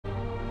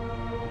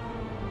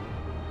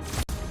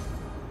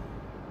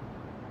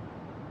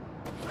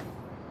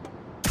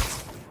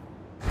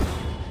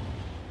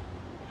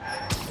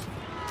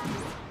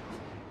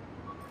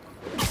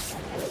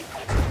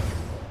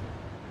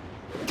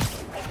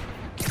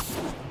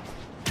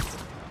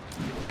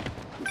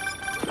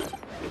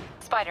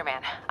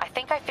Spider-Man, I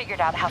think I figured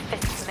out how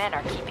Fisk's men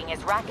are keeping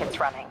his rackets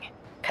running.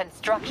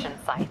 Construction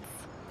sites.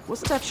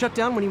 Wasn't that shut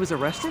down when he was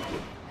arrested?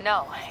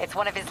 No, it's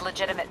one of his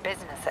legitimate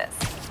businesses.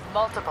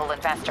 Multiple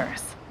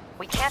investors.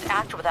 We can't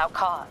act without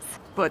cause.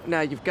 But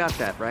now you've got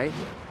that, right?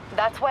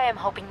 That's why I'm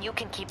hoping you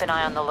can keep an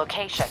eye on the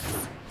locations.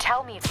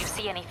 Tell me if you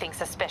see anything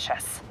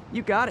suspicious.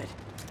 You got it.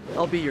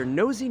 I'll be your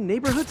nosy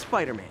neighborhood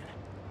Spider-Man.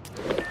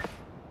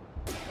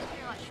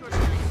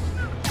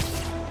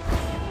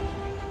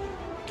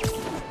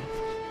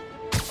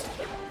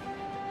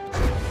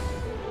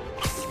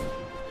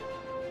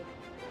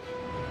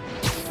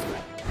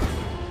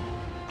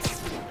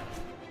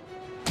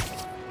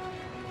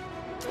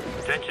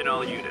 Attention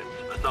all units.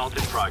 Assault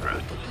in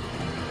progress.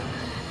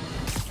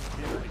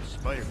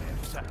 Spider-Man.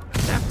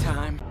 Nap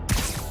time.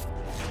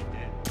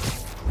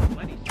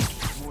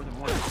 More than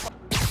one.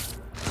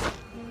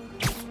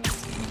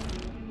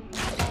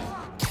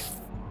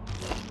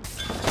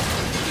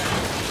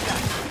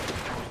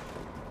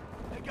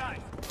 Hey guys!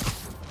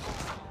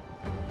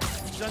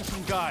 Send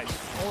some guys.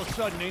 All of a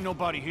sudden, ain't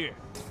nobody here.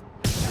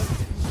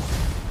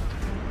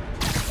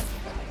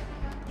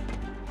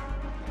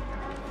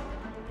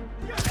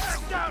 Get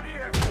ass down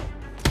here!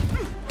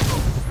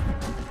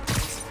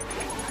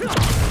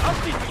 I'll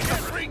see you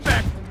get ring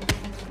back!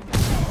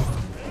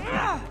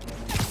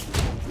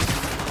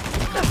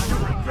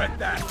 You'll regret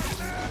that!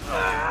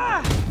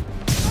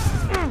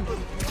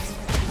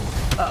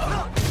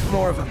 Uh-oh.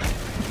 More of them.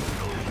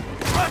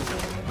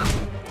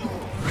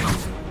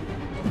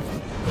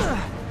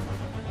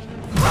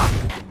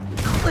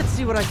 Let's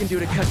see what I can do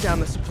to cut down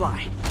the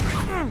supply.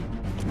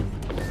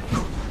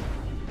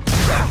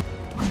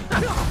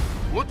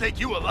 We'll take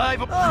you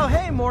alive! Oh,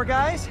 hey, more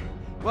guys.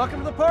 Welcome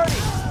to the party.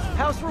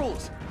 House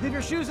rules. Leave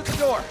your shoes at the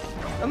door.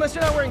 Unless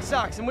you're not wearing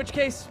socks, in which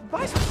case,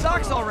 buy some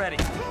socks already.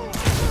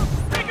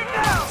 Take him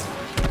down!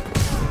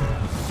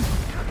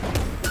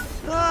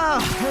 Oh,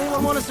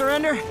 anyone want to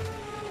surrender?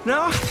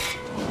 No?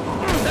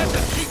 That's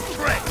a cheap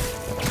trick!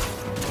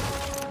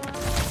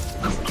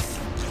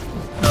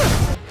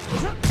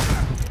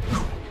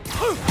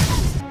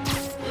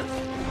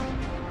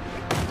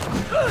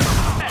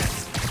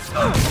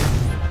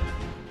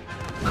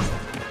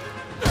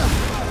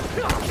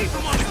 Keep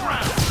him on the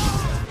ground!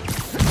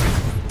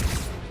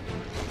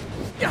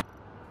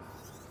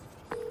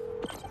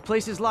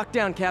 Place is locked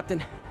down,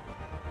 Captain.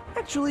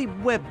 Actually,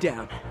 webbed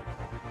down.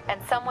 And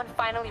someone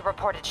finally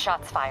reported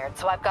shots fired,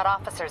 so I've got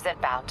officers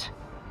inbound.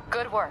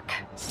 Good work.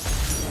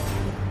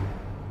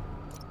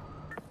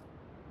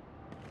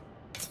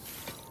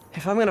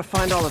 If I'm gonna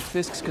find all of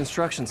Fisk's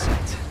construction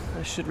sites,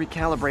 I should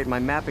recalibrate my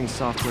mapping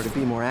software to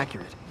be more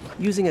accurate.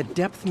 Using a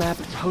depth map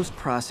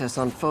post-process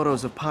on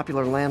photos of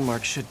popular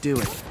landmarks should do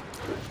it.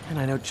 And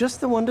I know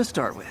just the one to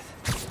start with.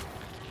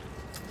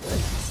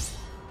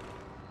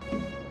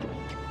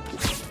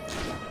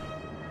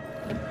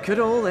 Good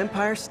old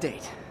Empire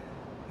State.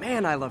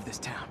 Man, I love this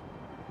town.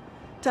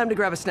 Time to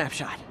grab a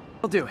snapshot.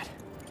 I'll do it.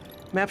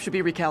 Map should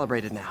be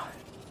recalibrated now.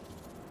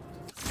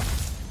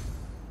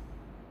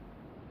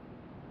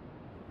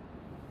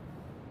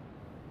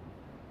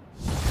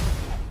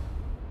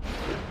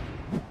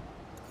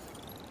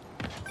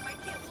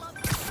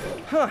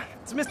 Huh,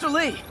 it's Mr.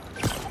 Lee.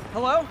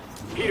 Hello?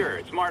 Peter,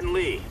 it's Martin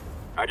Lee.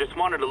 I just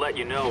wanted to let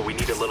you know we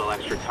need a little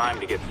extra time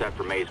to get set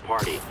for May's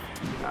party.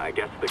 I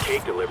guess the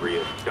cake delivery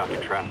is stuck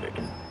in traffic.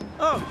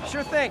 Oh,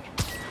 sure thing.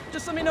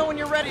 Just let me know when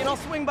you're ready and I'll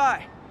swing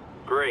by.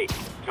 Great.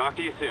 Talk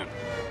to you soon.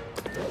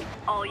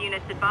 All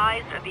units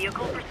advised, a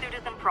vehicle pursuit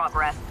is in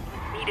progress.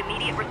 Need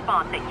immediate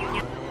response at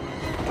Union.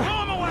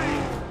 Blow him away!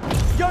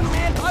 Young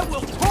man, I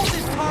will pull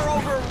this car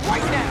over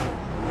right now!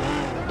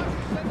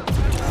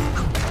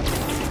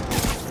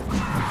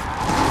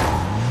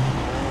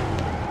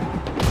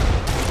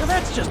 Well,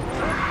 that's just...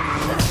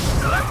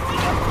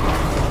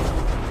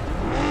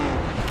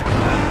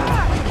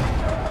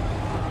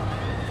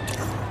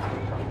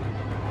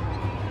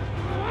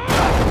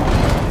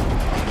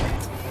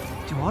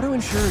 Do auto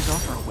insurers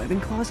offer a webbing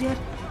clause yet?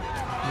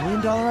 $1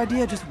 million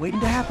idea just waiting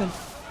to happen.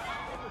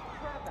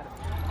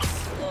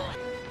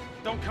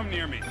 Don't come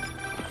near me.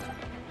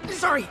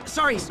 Sorry.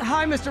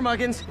 Hi, Mr.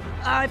 Muggins.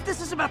 If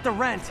this is about the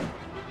rent...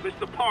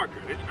 Mr.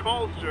 Parker, this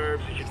call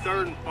serves as your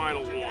third and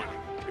final warning.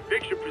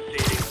 Eviction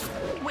proceedings.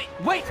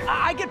 Wait,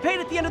 I get paid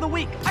at the end of the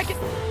week. I can...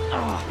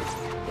 Oh.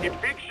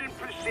 Eviction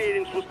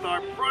proceedings will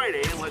start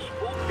Friday unless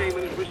full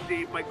payment is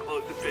received by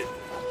close of business.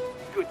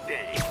 Good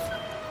day.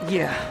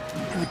 Yeah,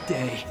 good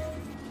day.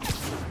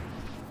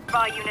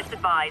 By units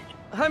advised.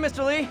 Hi,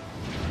 Mr. Lee.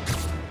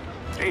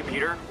 Hey,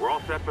 Peter. We're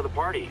all set for the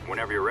party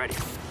whenever you're ready.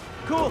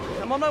 Cool,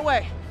 I'm on my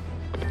way.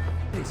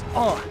 It's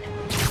on.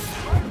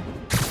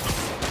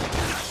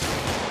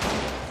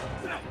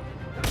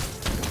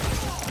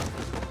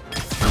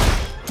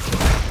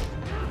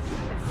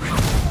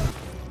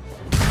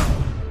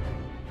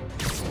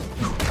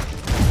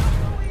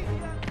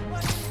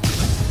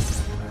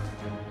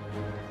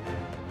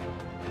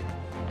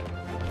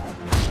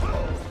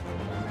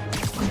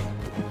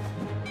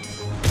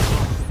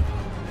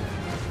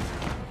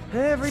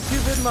 Every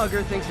two-bit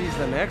mugger thinks he's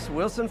the next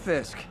Wilson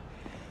Fisk.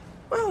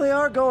 Well, they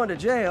are going to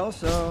jail,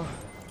 so...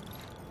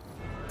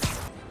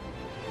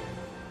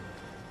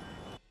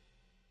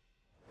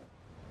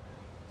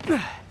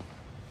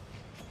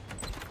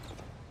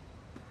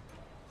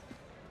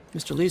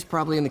 Mr. Lee's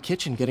probably in the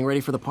kitchen getting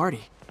ready for the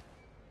party.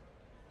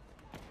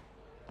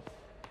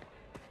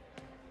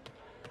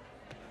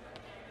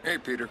 Hey,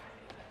 Peter.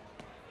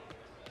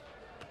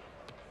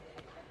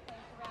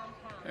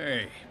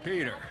 Hey,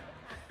 Peter.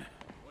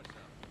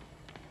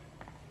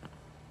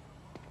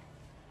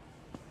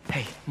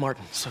 Hey,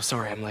 Martin, so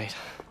sorry I'm late.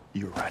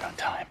 You were right on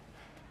time.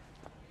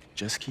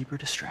 Just keep her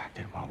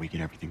distracted while we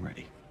get everything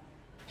ready.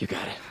 You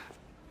got it.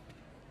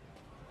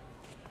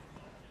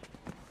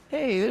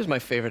 Hey, there's my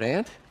favorite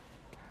aunt.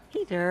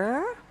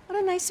 Peter,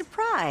 what a nice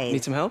surprise.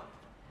 Need some help?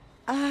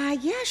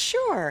 Yeah,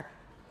 sure.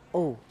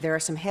 Oh, there are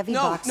some heavy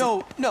boxes.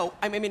 No.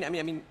 I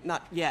mean,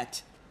 not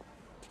yet.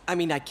 I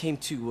mean, I came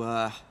to,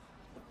 I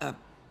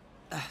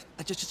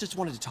just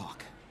wanted to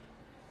talk.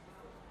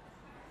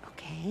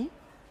 Okay.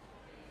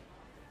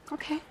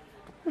 Okay.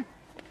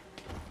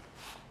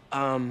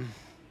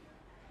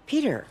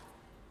 Peter,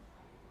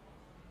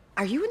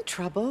 are you in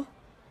trouble?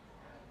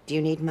 Do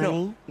you need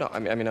money? No, I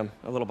mean, I'm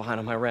a little behind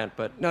on my rent,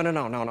 but no,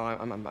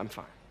 I'm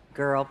fine.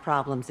 Girl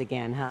problems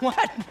again, huh?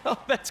 What? No,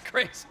 that's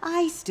crazy.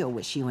 I still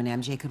wish you and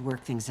MJ could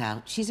work things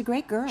out. She's a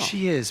great girl.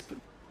 She is, but...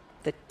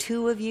 The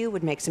two of you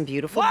would make some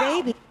beautiful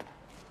Wow! baby.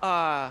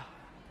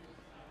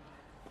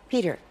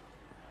 Peter.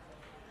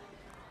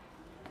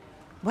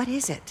 What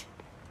is it?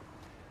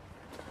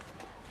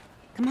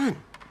 Come on.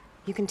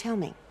 You can tell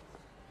me.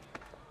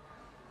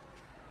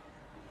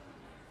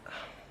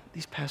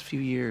 These past few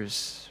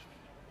years,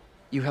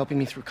 you helping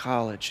me through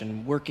college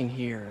and working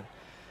here,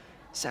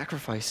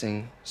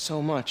 sacrificing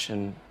so much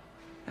and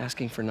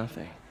asking for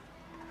nothing.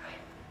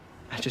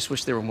 I just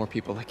wish there were more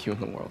people like you in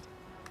the world.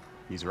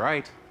 He's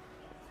right.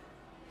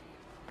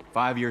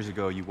 5 years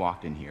ago, you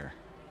walked in here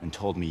and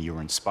told me you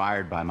were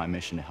inspired by my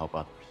mission to help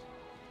others.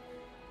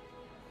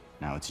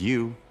 Now it's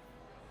you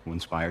who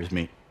inspires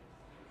me.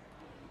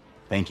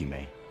 Thank you,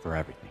 May, for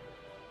everything.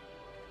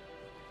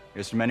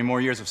 Here's to many more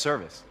years of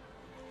service.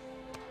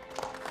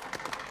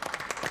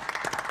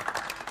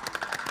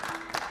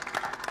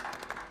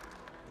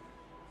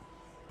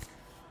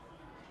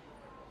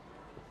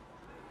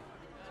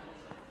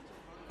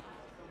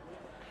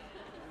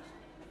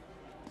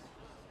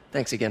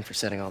 Thanks again for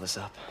setting all this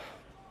up.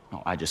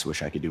 Oh, I just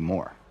wish I could do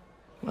more.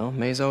 Well,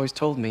 May's always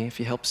told me if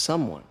you help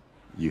someone...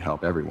 You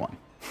help everyone.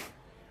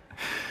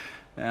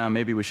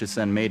 Maybe we should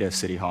send May to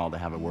City Hall to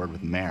have a word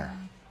with the mayor.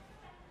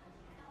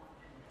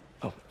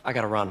 Oh, I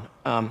gotta run.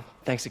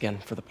 Thanks again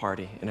for the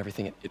party and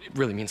everything. It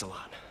really means a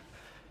lot.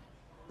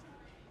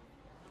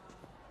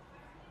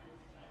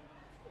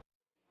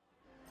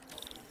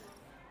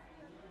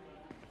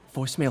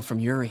 Voicemail from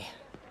Yuri.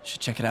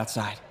 Should check it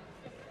outside.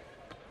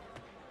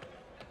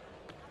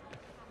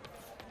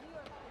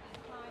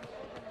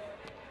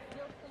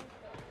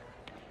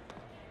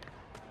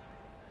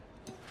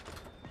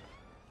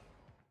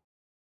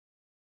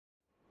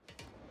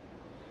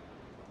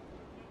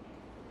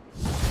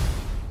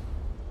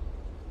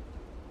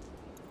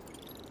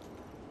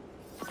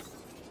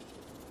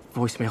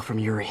 Voicemail from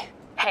Yuri.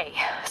 Hey,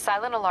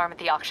 silent alarm at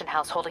the auction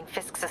house holding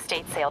Fisk's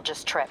estate sale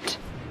just tripped.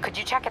 Could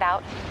you check it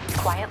out?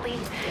 Quietly?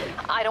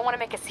 I don't want to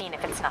make a scene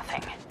if it's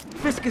nothing.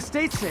 Fisk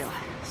estate sale.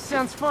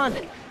 Sounds fun.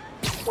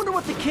 Wonder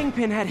what the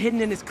Kingpin had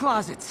hidden in his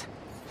closets.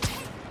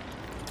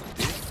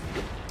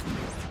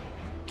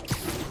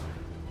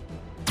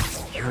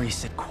 Yuri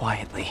said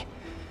quietly.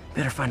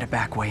 Better find a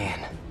back way in.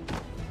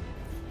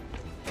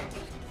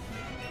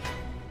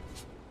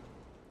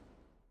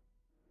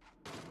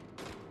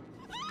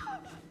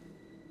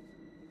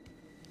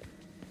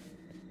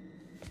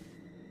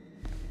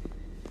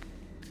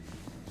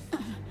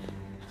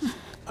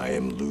 I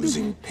am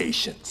losing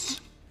patience.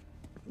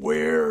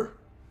 Where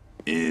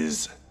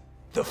is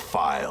the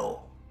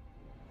file?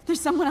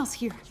 There's someone else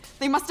here.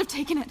 They must have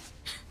taken it.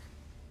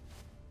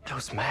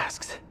 Those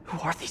masks. Who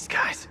are these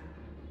guys?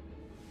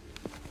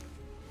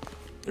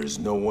 There's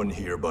no one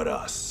here but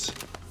us.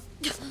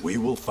 We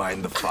will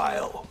find the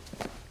file,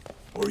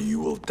 or you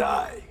will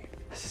die.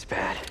 This is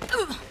bad.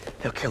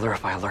 They'll kill her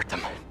if I alert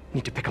them.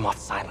 Need to pick them off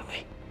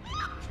silently.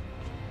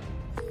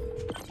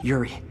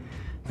 Yuri,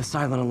 the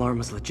silent alarm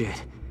was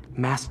legit.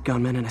 Masked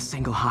gunmen and a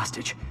single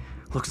hostage.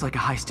 Looks like a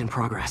heist in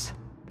progress.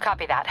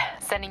 Copy that.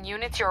 Sending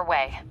units your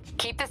way.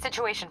 Keep the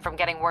situation from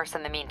getting worse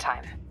in the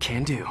meantime.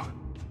 Can do.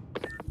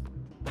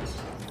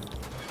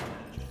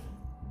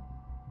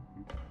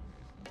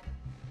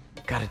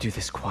 Gotta do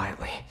this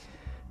quietly.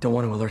 Don't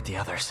want to alert the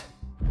others.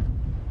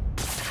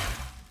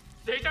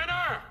 谁在那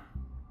儿？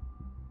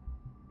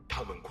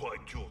他们快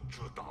就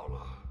知道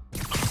了。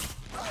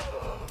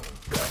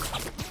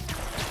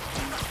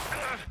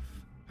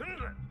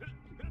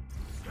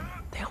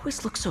 They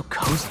always look so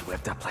cozy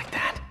whipped up like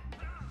that.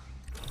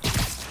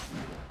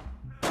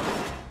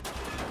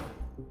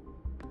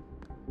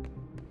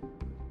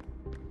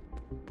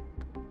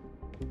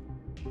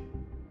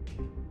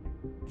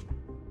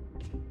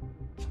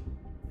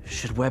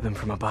 Should web him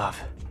from above.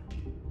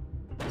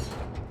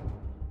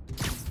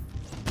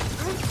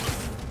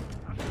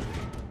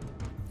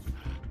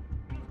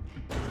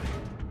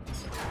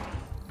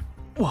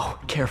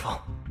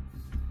 Careful.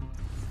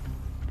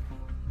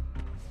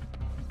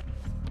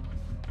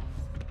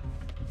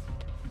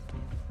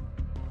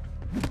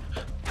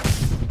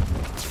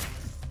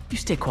 You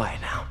stay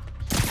quiet now.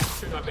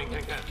 去那边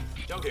看看，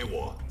交给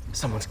我。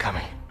 Someone's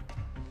coming.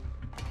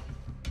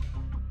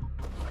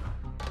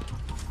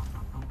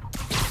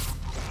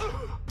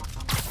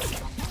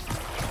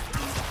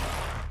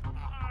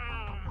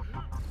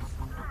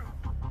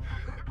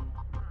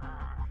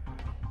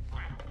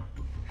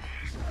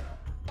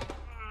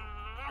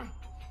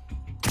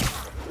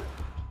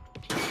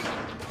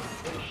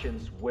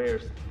 Patience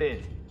wears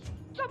thin.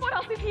 Someone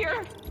else is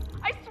here!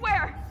 I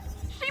swear!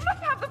 She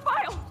must have the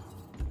file!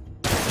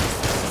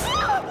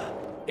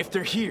 If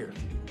they're here,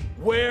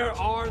 where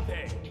are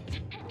they?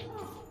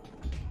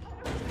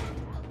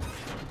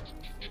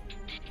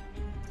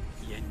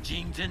 眼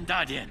睛睁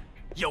大点，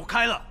有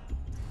开了。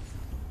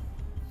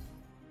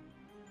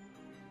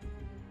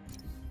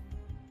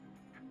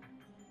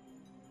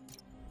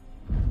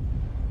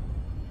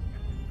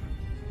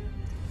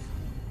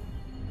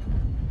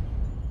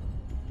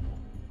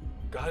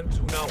敢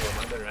阻挠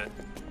我们的人，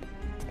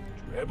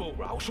绝不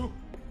饶恕。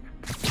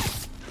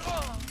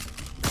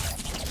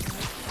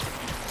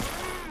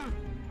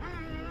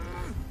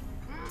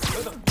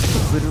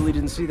 Literally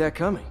didn't see that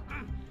coming.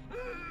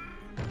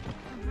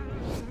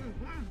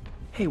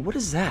 Hey, what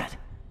is that?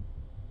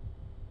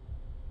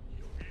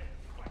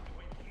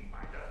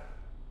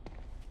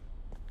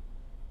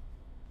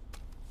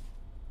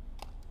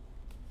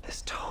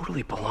 This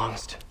totally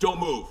belongs to... Don't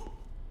move.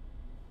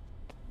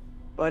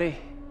 Buddy,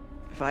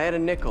 if I had a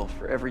nickel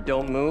for every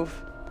don't move...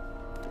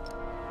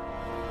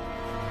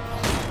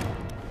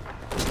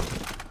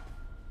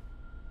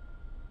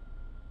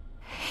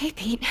 Hey,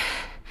 Pete.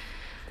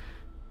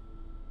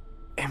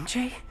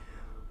 MJ?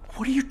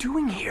 What are you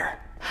doing here?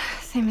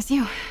 Same as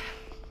you.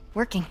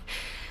 Working.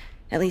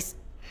 At least,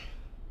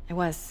 I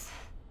was.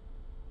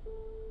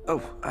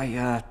 Oh,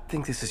 I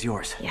think this is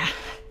yours. Yeah,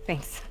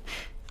 thanks.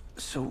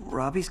 So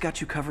Robbie's got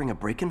you covering a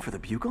break-in for the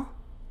Bugle?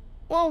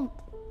 Well,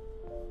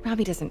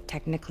 Robbie doesn't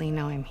technically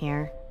know I'm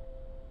here.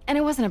 And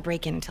it wasn't a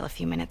break-in until a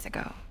few minutes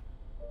ago.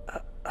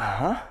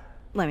 Uh-huh?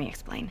 Let me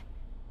explain.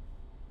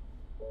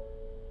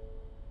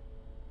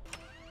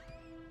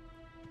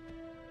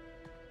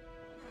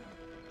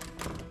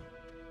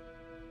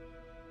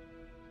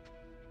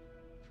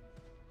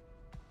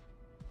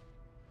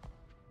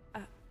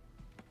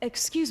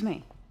 Excuse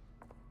me.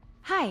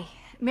 Hi,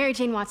 Mary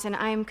Jane Watson.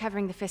 I'm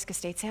covering the Fisk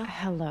estate sale.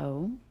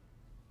 Hello.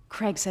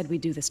 Craig said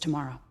we'd do this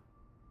tomorrow.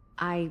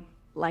 I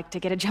like to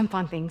get a jump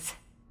on things.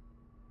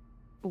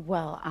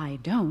 Well, I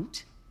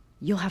don't.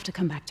 You'll have to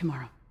come back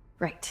tomorrow.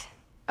 Right.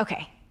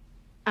 Okay.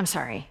 I'm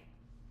sorry.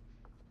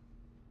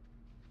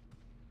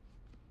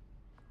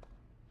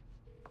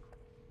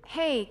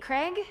 Hey,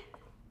 Craig?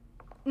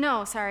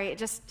 No, sorry.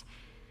 It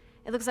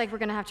looks like we're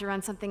gonna have to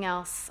run something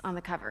else on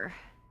the cover.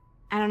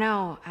 I don't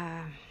know,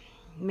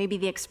 maybe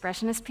the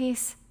expressionist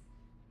piece?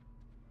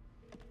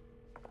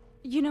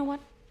 You know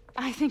what?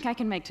 I think I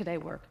can make today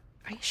work.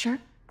 Are you sure?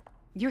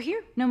 You're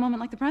here. No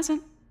moment like the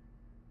present.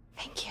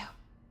 Thank you.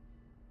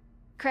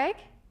 Craig?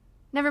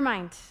 Never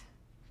mind.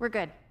 We're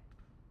good.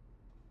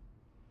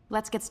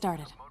 Let's get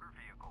started.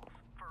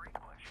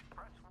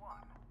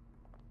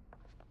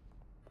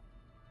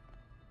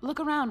 Look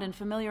around and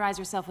familiarize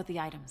yourself with the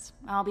items.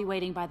 I'll be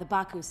waiting by the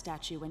Baku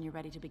statue when you're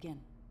ready to begin.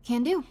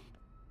 Can do.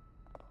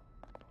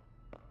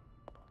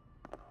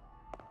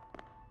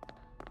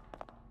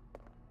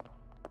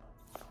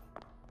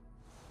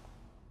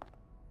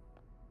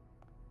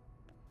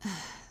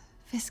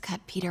 Fisk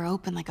cut Peter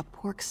open like a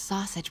pork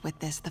sausage with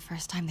this the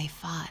first time they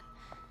fought.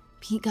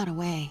 Pete got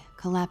away,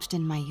 collapsed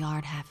in my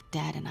yard half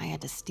dead, and I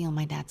had to steal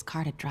my dad's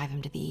car to drive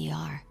him to the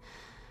ER.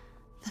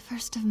 The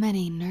first of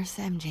many Nurse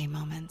MJ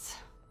moments.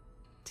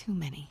 Too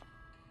many.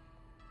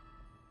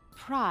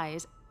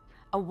 Prize,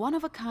 a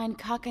one-of-a-kind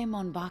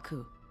Kakemon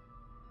Baku.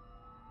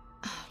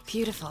 Oh,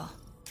 beautiful.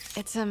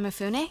 It's a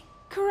Mifune?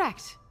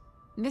 Correct.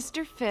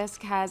 Mr.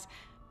 Fisk has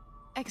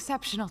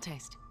exceptional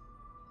taste.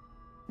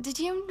 Did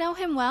you know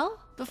him well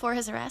before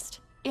his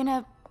arrest? In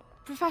a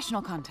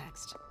professional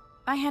context.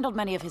 I handled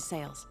many of his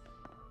sales.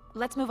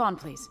 Let's move on,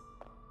 please.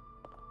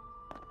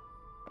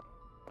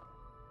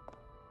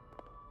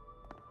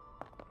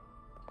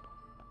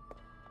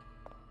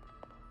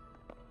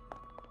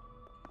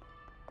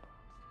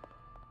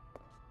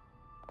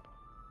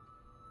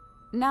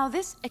 Now,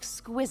 this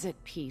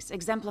exquisite piece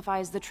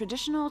exemplifies the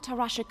traditional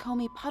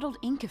Tarashikomi puddled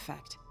ink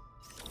effect.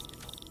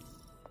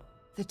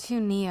 The two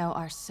Neo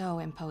are so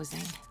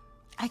imposing.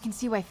 I can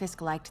see why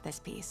Fisk liked this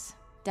piece.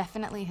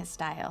 Definitely his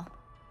style.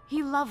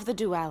 He loved the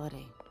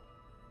duality.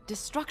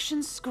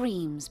 Destruction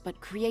screams, but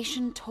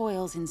creation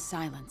toils in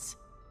silence.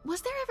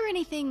 Was there ever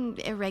anything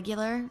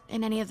irregular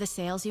in any of the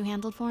sales you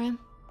handled for him?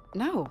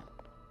 No.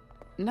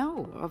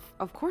 No,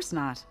 of course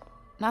not.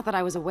 Not that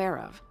I was aware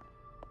of.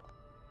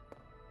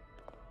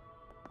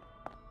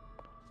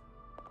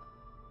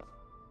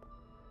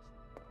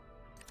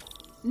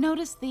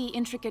 Notice the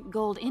intricate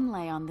gold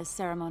inlay on this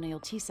ceremonial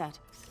tea set.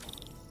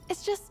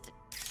 It's just...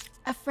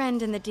 A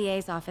friend in the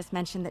DA's office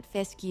mentioned that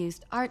Fisk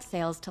used art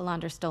sales to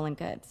launder stolen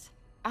goods.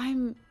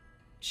 I'm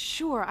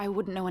sure I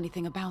wouldn't know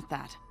anything about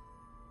that.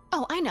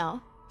 Oh, I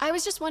know. I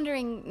was just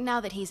wondering, now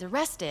that he's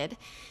arrested,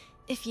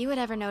 if you had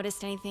ever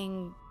noticed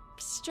anything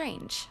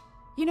strange.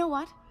 You know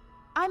what?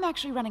 I'm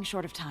actually running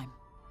short of time.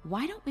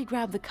 Why don't we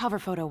grab the cover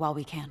photo while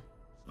we can?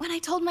 When I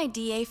told my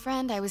DA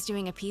friend I was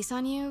doing a piece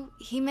on you,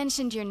 he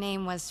mentioned your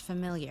name was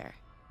familiar.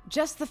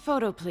 Just the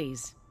photo,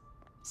 please.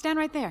 Stand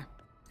right there.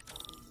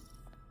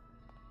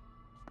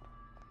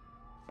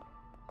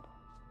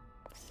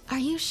 Are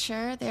you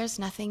sure there's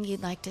nothing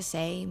you'd like to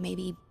say,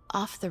 maybe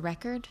off the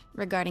record,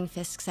 regarding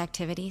Fisk's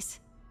activities?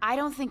 I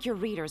don't think your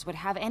readers would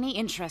have any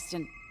interest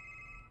in...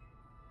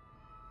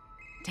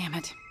 Damn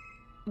it.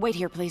 Wait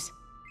here, please.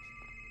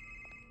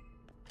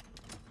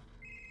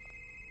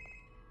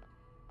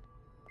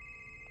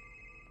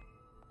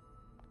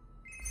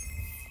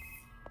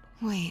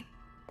 Wait,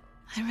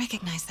 I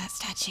recognize that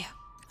statue.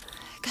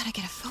 Gotta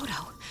get a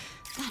photo.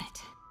 Got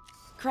it.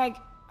 Craig,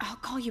 I'll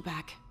call you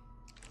back.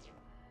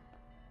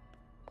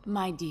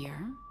 My dear,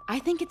 I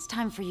think it's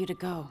time for you to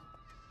go.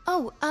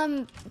 Oh,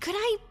 could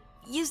I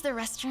use the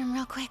restroom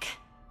real quick?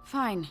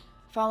 Fine.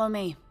 Follow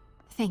me.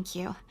 Thank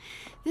you.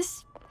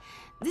 This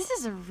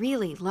is a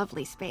really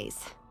lovely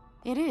space.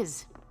 It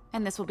is.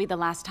 And this will be the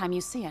last time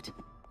you see it.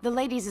 The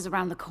ladies is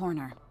around the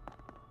corner.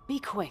 Be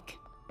quick.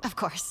 Of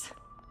course.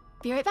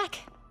 Be right back.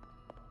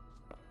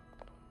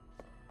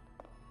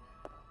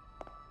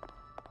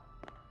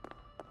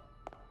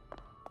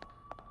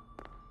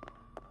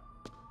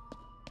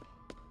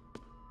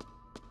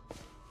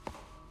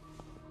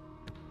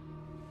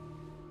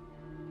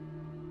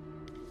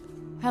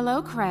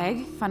 Hello,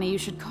 Craig. Funny you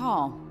should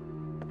call.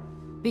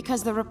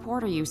 Because the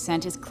reporter you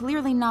sent is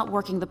clearly not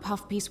working the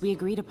puff piece we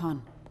agreed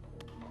upon.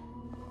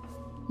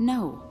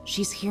 No,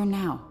 she's here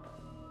now.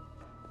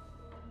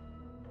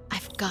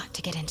 I've got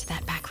to get into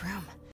that back room.